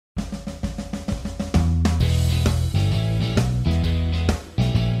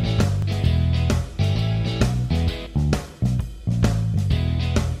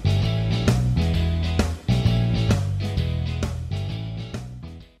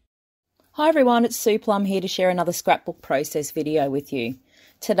Hi everyone, it's Sue Plumb here to share another scrapbook process video with you.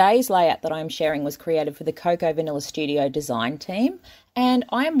 Today's layout that I'm sharing was created for the Cocoa Vanilla Studio design team, and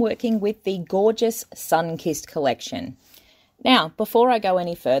I am working with the gorgeous Sunkissed collection. Now, before I go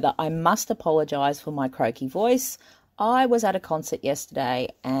any further, I must apologise for my croaky voice. I was at a concert yesterday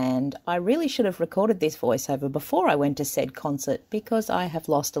and I really should have recorded this voiceover before I went to said concert because I have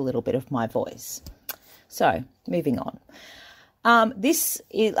lost a little bit of my voice. So, moving on. This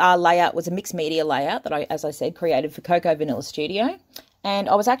layout was a mixed media layout that I, as I said, created for Cocoa Vanilla Studio. And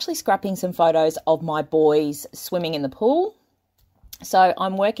I was actually scrapping some photos of my boys swimming in the pool. So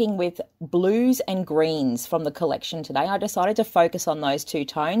I'm working with blues and greens from the collection today. I decided to focus on those two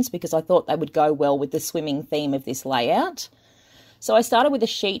tones because I thought they would go well with the swimming theme of this layout. So I started with a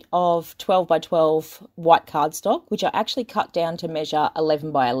sheet of 12 by 12 white cardstock, which I actually cut down to measure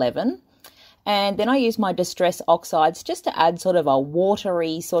 11 by 11. And then I used my Distress Oxides just to add sort of a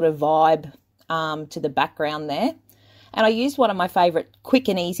watery sort of vibe to the background there. And I used one of my favourite quick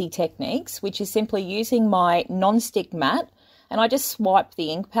and easy techniques, which is simply using my non-stick mat. And I just swipe the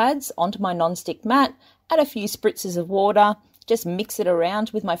ink pads onto my non-stick mat, add a few spritzes of water, just mix it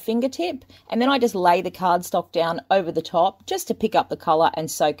around with my fingertip. And then I just lay the cardstock down over the top just to pick up the colour and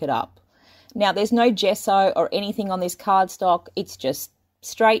soak it up. Now, there's no gesso or anything on this cardstock. It's just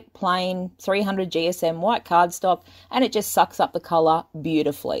straight, plain, 300 GSM white cardstock, and it just sucks up the colour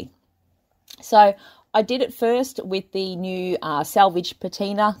beautifully. So I did it first with the new Salvage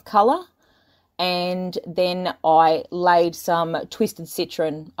Patina colour, and then I laid some Twisted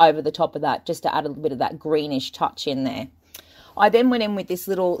Citron over the top of that just to add a little bit of that greenish touch in there. I then went in with this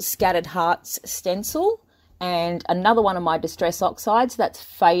little Scattered Hearts stencil and another one of my Distress Oxides, that's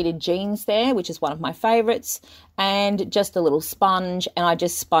Faded Jeans there, which is one of my favourites, and just a little sponge, and I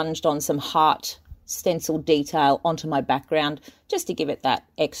just sponged on some heart stencil detail onto my background just to give it that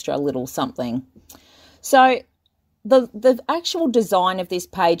extra little something. So the actual design of this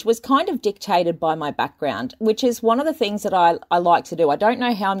page was kind of dictated by my background, which is one of the things that I like to do. I don't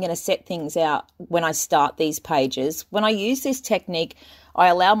know how I'm going to set things out when I start these pages. When I use this technique, I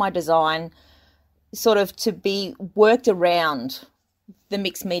allow my design sort of to be worked around the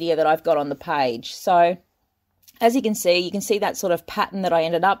mixed media that I've got on the page. So as you can see that sort of pattern that I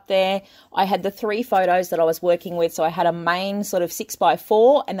ended up there. I had the 3 photos that I was working with. So I had a main sort of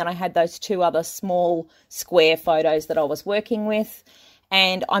 6x4, and then I had those 2 other small square photos that I was working with.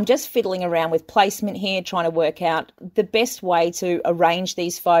 And I'm just fiddling around with placement here, trying to work out the best way to arrange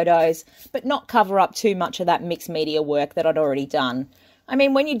these photos, but not cover up too much of that mixed media work that I'd already done. I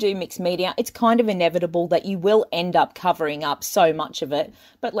mean, when you do mixed media, it's kind of inevitable that you will end up covering up so much of it.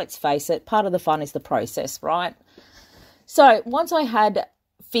 But let's face it, part of the fun is the process, right? So once I had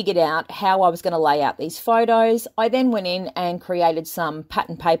figured out how I was going to lay out these photos, I then went in and created some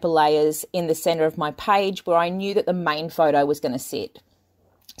pattern paper layers in the center of my page where I knew that the main photo was going to sit.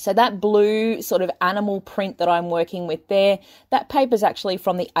 So that blue sort of animal print that I'm working with there, that paper is actually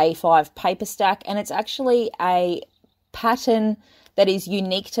from the A5 paper stack, and it's actually a pattern that is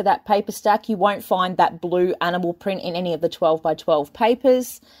unique to that paper stack. You won't find that blue animal print in any of the 12 by 12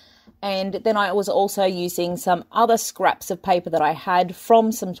 papers. And then I was also using some other scraps of paper that I had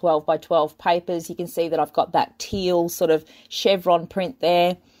from some 12 by 12 papers. You can see that I've got that teal sort of chevron print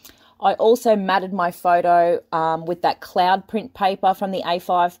there. I also matted my photo with that cloud print paper from the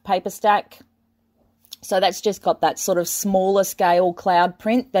A5 paper stack. So that's just got that sort of smaller scale cloud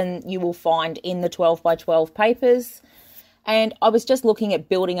print than you will find in the 12 by 12 papers. And I was just looking at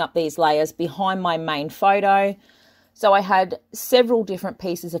building up these layers behind my main photo. So I had several different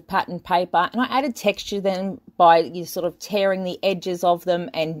pieces of pattern paper, and I added texture then by sort of tearing the edges of them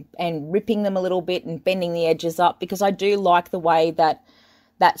and ripping them a little bit and bending the edges up, because I do like the way that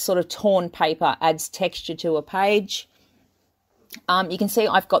that sort of torn paper adds texture to a page. You can see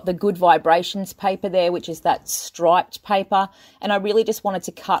I've got the Good Vibrations paper there, which is that striped paper, and I really just wanted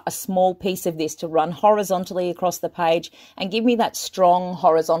to cut a small piece of this to run horizontally across the page and give me that strong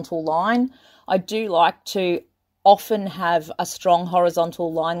horizontal line. I do like to often have a strong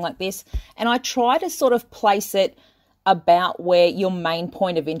horizontal line like this, and I try to sort of place it about where your main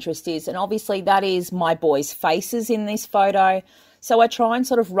point of interest is, and obviously that is my boys' faces in this photo. So I try and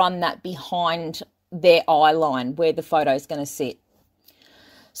sort of run that behind their eye line where the photo is going to sit.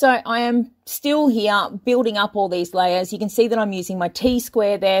 So I am still here building up all these layers. You can see that I'm using my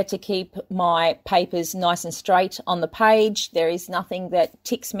T-square there to keep my papers nice and straight on the page. There is nothing that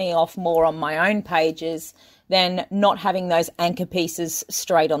ticks me off more on my own pages than not having those anchor pieces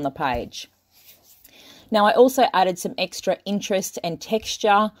straight on the page. Now I also added some extra interest and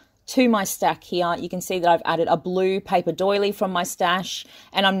texture to my stack here, you can see that I've added a blue paper doily from my stash,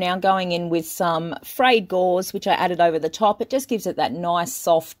 and I'm now going in with some frayed gauze, which I added over the top. It just gives it that nice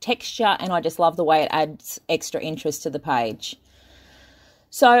soft texture, and I just love the way it adds extra interest to the page.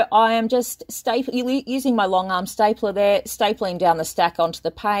 So I am just using my long arm stapler there, stapling down the stack onto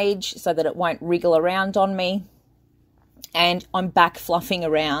the page so that it won't wriggle around on me. And I'm back fluffing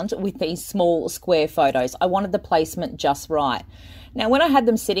around with these small square photos. I wanted the placement just right. Now, when I had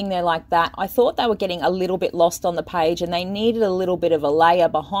them sitting there like that, I thought they were getting a little bit lost on the page and they needed a little bit of a layer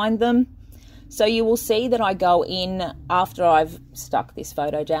behind them. So you will see that I go in, after I've stuck this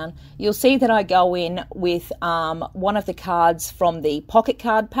photo down, you'll see that I go in with one of the cards from the pocket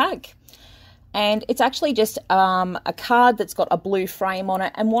card pack. And it's actually just a card that's got a blue frame on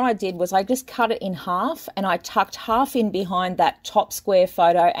it. And what I did was I just cut it in half, and I tucked half in behind that top square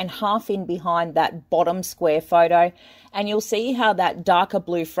photo and half in behind that bottom square photo. And you'll see how that darker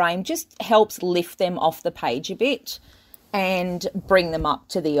blue frame just helps lift them off the page a bit and bring them up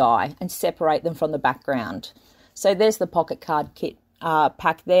to the eye and separate them from the background. So there's the pocket card kit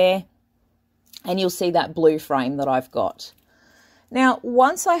pack there. And you'll see that blue frame that I've got. Now,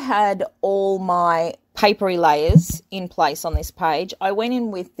 once I had all my papery layers in place on this page, I went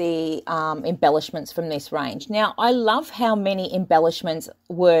in with the embellishments from this range. Now, I love how many embellishments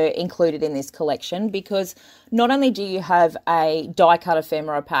were included in this collection, because not only do you have a die-cut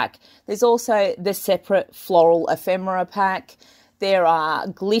ephemera pack, there's also the separate floral ephemera pack. There are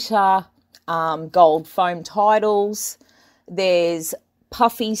glitter gold foam titles. There's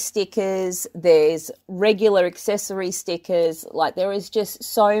puffy stickers, there's regular accessory stickers. Like, there is just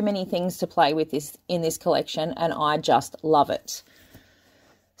so many things to play with in this collection, and I just love it.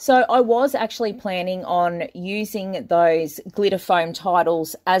 So I was actually planning on using those glitter foam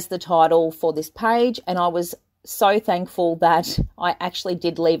titles as the title for this page, and I was so thankful that I actually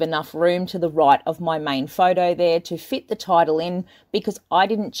did leave enough room to the right of my main photo there to fit the title in, because I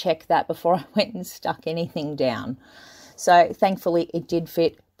didn't check that before I went and stuck anything down. So thankfully it did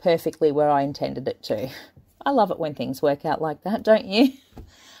fit perfectly where I intended it to. I love it when things work out like that, don't you?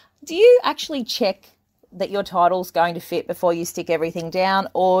 Do you actually check that your title's going to fit before you stick everything down,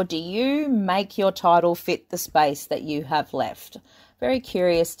 or do you make your title fit the space that you have left? Very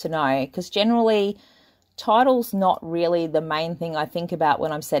curious to know, because generally title's not really the main thing I think about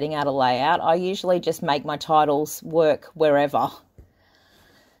when I'm setting out a layout. I usually just make my titles work wherever.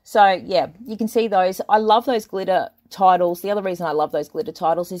 So yeah, you can see those. I love those glitter titles. The other reason I love those glitter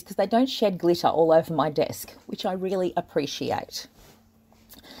titles is because they don't shed glitter all over my desk, which I really appreciate.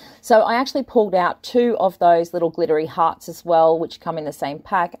 So I actually pulled out 2 of those little glittery hearts as well, which come in the same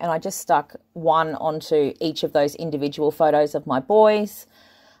pack, and I just stuck one onto each of those individual photos of my boys.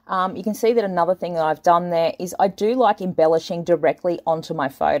 You can see that another thing that I've done there is I do like embellishing directly onto my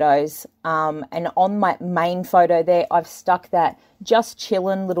photos. And on my main photo there, I've stuck that just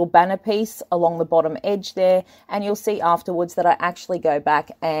chillin' little banner piece along the bottom edge there. And you'll see afterwards that I actually go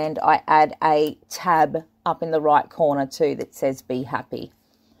back and I add a tab up in the right corner too that says "Be Happy."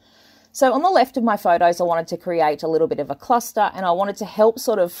 So on the left of my photos, I wanted to create a little bit of a cluster, and I wanted to help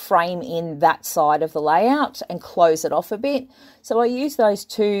sort of frame in that side of the layout and close it off a bit. So I used those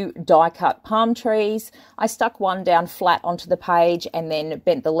 2 die-cut palm trees. I stuck one down flat onto the page and then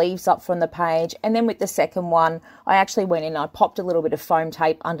bent the leaves up from the page. And then with the second one, I actually went in and I popped a little bit of foam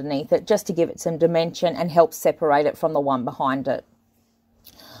tape underneath it just to give it some dimension and help separate it from the one behind it.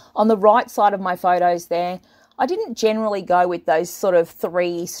 On the right side of my photos there, I didn't generally go with those sort of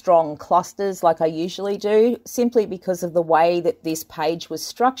 3 strong clusters like I usually do, simply because of the way that this page was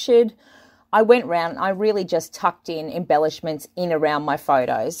structured. I went around and I really just tucked in embellishments in around my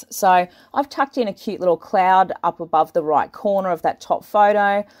photos. So I've tucked in a cute little cloud up above the right corner of that top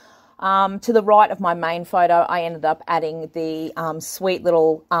photo. To the right of my main photo, I ended up adding the sweet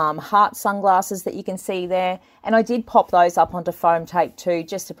little heart sunglasses that you can see there. And I did pop those up onto foam tape too,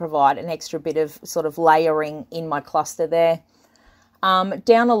 just to provide an extra bit of sort of layering in my cluster there.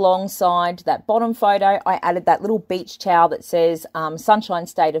 Down alongside that bottom photo, I added that little beach towel that says Sunshine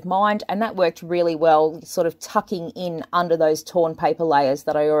State of Mind, and that worked really well, sort of tucking in under those torn paper layers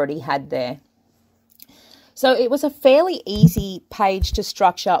that I already had there. So it was a fairly easy page to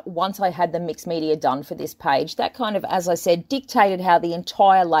structure once I had the mixed media done for this page. That kind of, as I said, dictated how the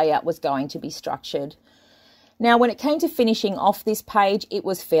entire layout was going to be structured. Now, when it came to finishing off this page, it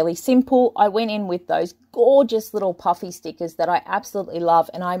was fairly simple. I went in with those gorgeous little puffy stickers that I absolutely love,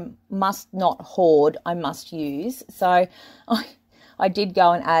 and I must not hoard, I must use. So I did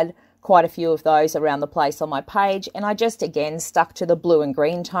go and add quite a few of those around the place on my page, and I just again stuck to the blue and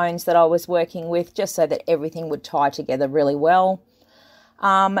green tones that I was working with just so that everything would tie together really well.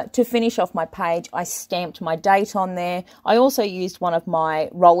 To finish off my page, I stamped my date on there. I also used one of my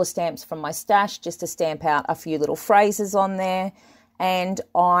roller stamps from my stash just to stamp out a few little phrases on there. And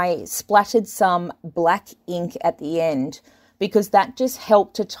I splattered some black ink at the end because that just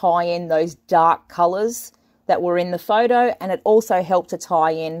helped to tie in those dark colours that were in the photo, and it also helped to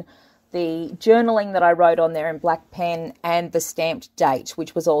tie in the journaling that I wrote on there in black pen and the stamped date,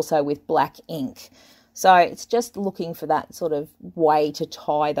 which was also with black ink. So it's just looking for that sort of way to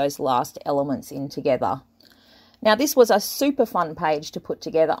tie those last elements in together. Now, this was a super fun page to put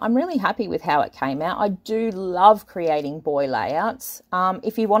together. I'm really happy with how it came out. I do love creating boy layouts.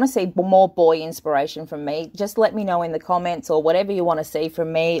 If you want to see more boy inspiration from me, just let me know in the comments, or whatever you want to see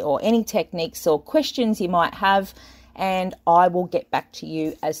from me, or any techniques or questions you might have, and I will get back to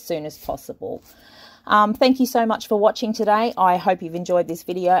you as soon as possible. Thank you so much for watching today. I hope you've enjoyed this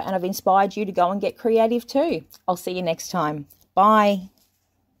video and I've inspired you to go and get creative too. I'll see you next time. Bye.